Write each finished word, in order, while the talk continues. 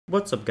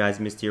What's up guys,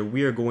 Mist here.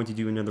 We are going to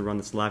do another run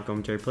this live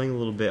commentary, playing a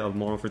little bit of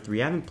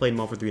MW3. I haven't played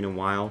MW3 in a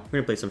while. We're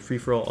going to play some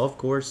free-for-all, of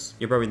course.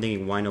 You're probably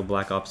thinking, why no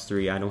Black Ops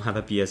 3? I don't have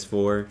a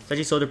PS4. It's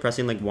actually so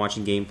depressing, like,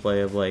 watching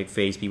gameplay of, like,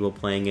 FaZe people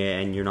playing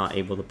it, and you're not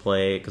able to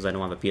play it because I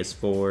don't have a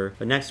PS4.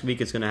 But next week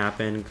it's going to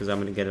happen because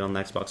I'm going to get it on the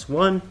Xbox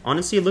One.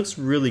 Honestly, it looks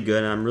really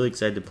good, and I'm really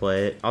excited to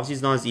play it. Obviously,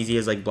 it's not as easy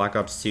as, like, Black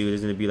Ops 2.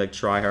 There's going to be, like,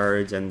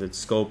 tryhards, and the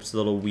scope's a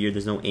little weird.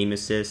 There's no aim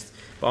assist.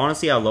 But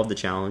honestly, I love the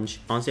challenge.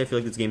 Honestly, I feel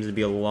like this game is going to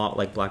be a lot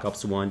like Black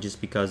Ops 1 just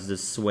because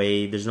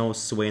there's no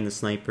sway in the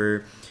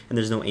sniper, and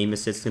there's no aim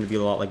assist. It's going to be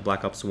a lot like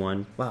Black Ops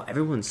 1. Wow,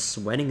 everyone's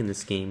sweating in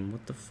this game.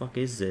 What the fuck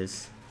is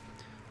this?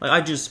 Like,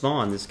 I just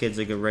spawned. This kid's,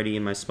 like, already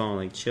in my spawn.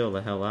 Like, chill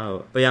the hell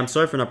out. But yeah, I'm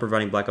sorry for not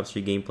providing Black Ops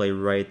 3 gameplay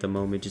right at the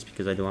moment just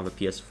because I don't have a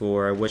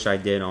PS4. I wish I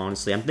did,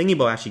 honestly. I'm thinking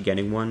about actually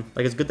getting one.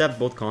 Like, it's good to have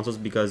both consoles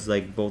because,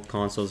 like, both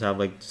consoles have,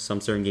 like, some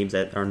certain games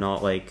that are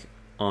not, like,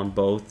 on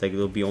both. Like,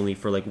 it'll be only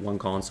for like one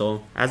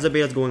console. As the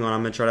beta's going on,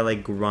 I'm gonna try to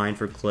like grind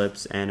for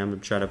clips, and I'm gonna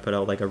try to put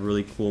out like a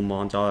really cool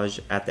montage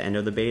at the end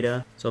of the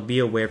beta, so be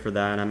aware for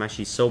that. And I'm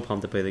actually so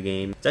pumped to play the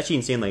game. It's actually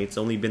insane. Like, it's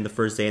only been the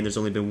first day and there's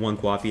only been one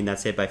quaffy, and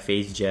that's hit by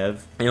FaZe Jev.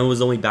 I know it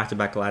was only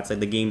back-to-back lats.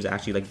 Like, the game's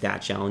actually like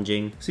that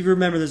challenging. So if you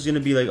remember, there's gonna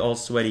be like all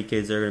sweaty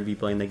kids that are gonna be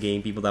playing the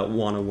game, people that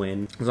want to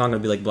win. It's not gonna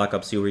be like Black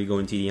Ops 2 where you go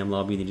in TDM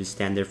lobby and they just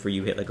stand there for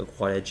you, hit like a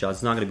quad headshot.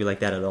 It's not gonna be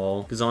like that at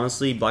all, because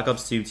honestly, Black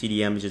Ops 2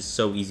 TDM is just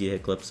so easy to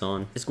hit clips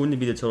on. It's going to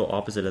be the total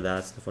opposite of that.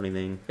 That's the funny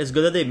thing. It's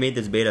good that they've made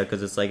this beta,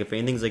 because it's like, if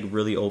anything's like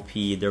really OP,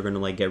 they're gonna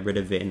like get rid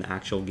of it in the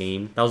actual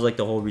game. That was like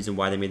the whole reason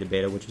why they made the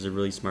beta, which was a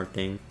really smart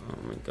thing.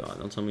 Oh my god,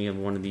 don't tell me you have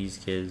one of these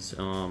kids.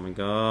 Oh my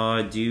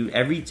god, dude.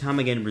 Every time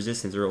I get in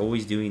Resistance, they're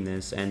always doing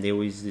this, and they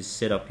always just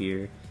sit up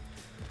here.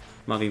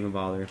 I'm not gonna even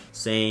bother.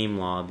 Same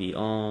lobby.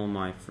 Oh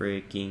my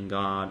freaking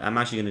god. I'm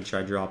actually gonna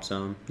try drop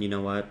zone. You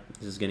know what?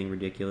 This is getting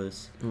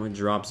ridiculous. What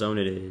drop zone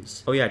it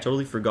is. Oh yeah, I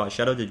totally forgot.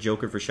 Shout out to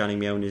Joker for shouting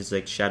me out in his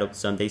like Shout Out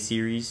Sunday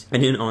series. I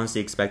didn't honestly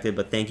expect it,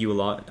 but thank you a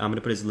lot. I'm gonna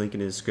put his link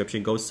in the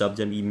description. Go sub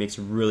to him. He makes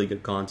really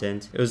good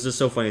content. It was just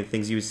so funny. The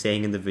things he was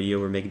saying in the video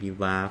were making me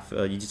laugh.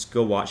 You just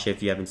go watch it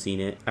if you haven't seen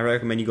it. I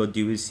recommend you go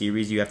do his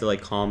series. You have to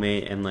like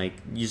comment, and like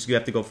you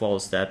have to go follow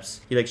steps.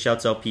 He like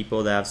shouts out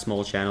people that have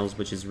small channels,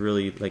 which is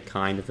really like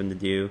kind of him to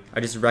do. I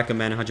just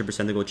recommend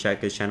 100% to go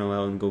check his channel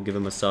out and go give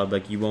him a sub.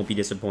 Like, you won't be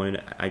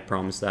disappointed. I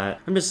promise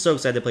that. I'm just so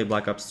excited to play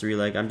Black Ops 3.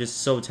 Like, I'm just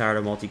so tired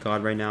of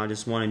multi-COD right now. I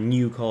just want a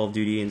new Call of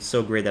Duty, and it's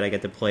so great that I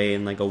get to play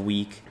in like a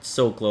week. It's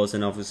so close,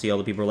 and obviously all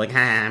the people are like, ha,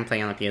 I'm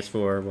playing on the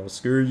PS4. Well,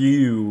 screw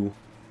you.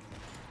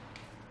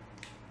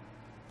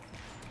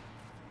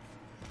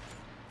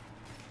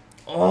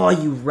 Oh,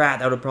 you rat.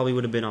 That probably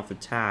would have been off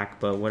attack,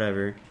 but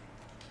whatever.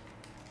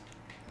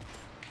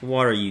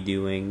 What are you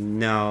doing?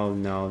 No,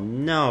 no,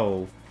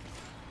 no.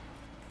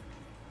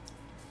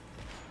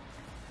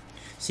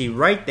 See,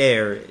 right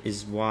there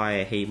is why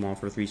I hate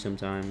MW3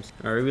 sometimes.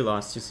 Alright, we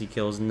lost 60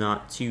 kills,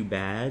 not too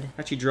bad.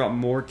 Actually dropped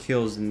more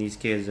kills than these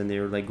kids, and they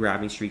were like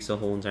grabbing streaks the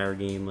whole entire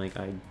game. Like,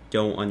 I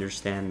don't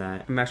understand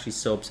that. I'm actually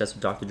so obsessed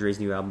with Dr. Dre's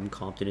new album,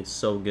 Compton. It's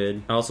so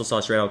good. I also saw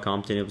Straight Outta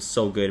Compton. It was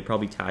so good. It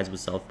probably ties with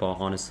Southpaw,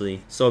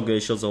 honestly. So good.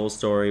 It shows the whole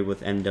story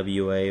with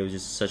MW3. It was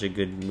just such a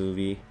good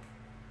movie.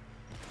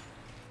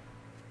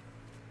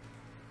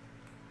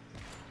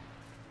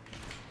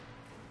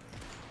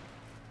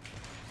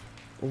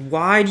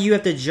 Why do you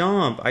have to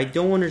jump? I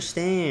don't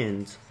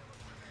understand.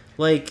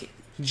 Like,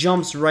 he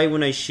jumps right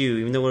when I shoot,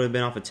 even though it would have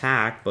been off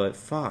attack, but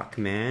fuck,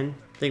 man.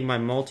 I think my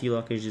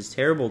multi-luck is just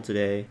terrible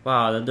today.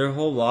 Wow, their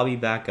whole lobby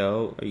back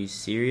out? Are you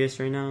serious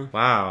right now?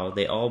 Wow,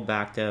 they all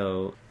backed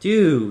out.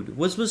 Dude,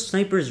 what's with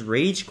snipers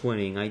rage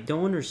quitting? I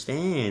don't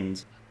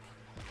understand.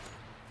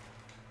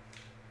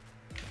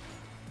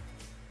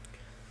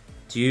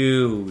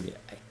 Dude,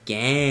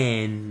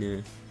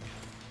 again.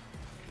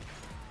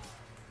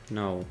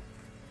 No.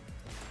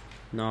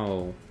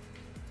 No.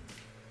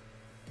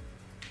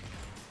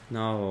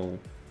 No.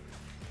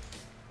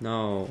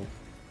 No.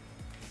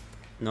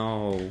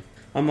 No.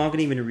 I'm not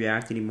gonna even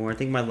react anymore. I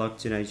think my luck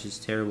tonight is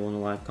just terrible in the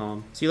live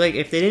comm. See, like,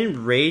 if they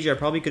didn't rage, I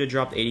probably could have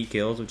dropped 80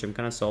 kills, which I'm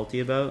kind of salty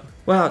about.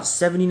 Wow, it's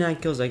 79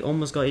 kills. I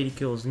almost got 80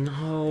 kills.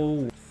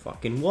 No.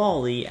 Fucking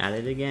Wally at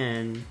it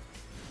again.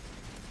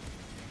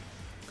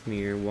 Come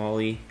here,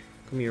 Wally.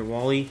 Come here,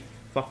 Wally.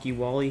 Fuck you,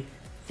 Wally.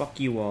 Fuck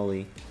you,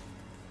 Wally.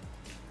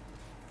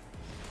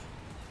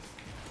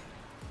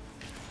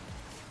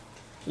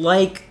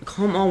 Like,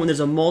 come on, when there's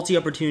a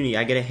multi-opportunity,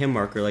 I get a hit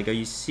marker. Like, are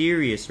you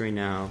serious right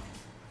now?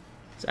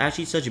 It's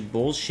actually such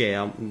bullshit.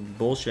 I'm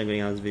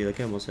getting out of this video.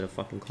 Like, I almost hit a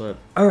fucking clip.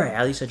 Alright,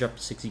 at least I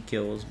dropped 60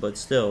 kills, but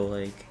still,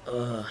 like,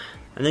 ugh.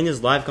 I think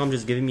this live comm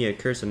just giving me a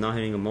curse of not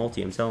hitting a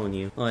multi, I'm telling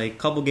you. Like, a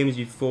couple games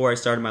before I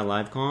started my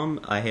live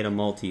comm, I hit a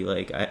multi.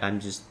 Like, I'm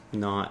just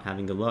not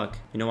having good luck.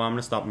 You know what, I'm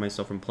gonna stop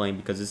myself from playing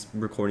because this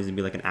recording is gonna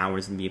be like an hour.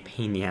 It's gonna be a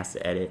pain in the ass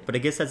to edit. But I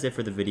guess that's it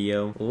for the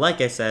video.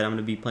 Like I said, I'm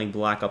gonna be playing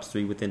Black Ops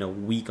 3 within a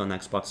week on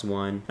Xbox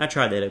One. I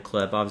tried to edit a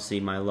clip. Obviously,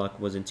 my luck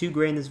wasn't too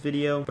great in this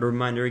video. But a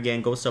reminder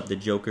again, go sub the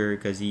Joker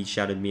because he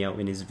shouted me out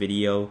in his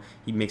video.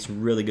 He makes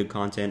really good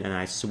content, and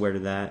I swear to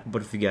that.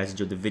 But if you guys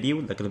enjoyed the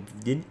video, like I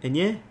did, and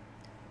yeah,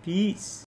 peace.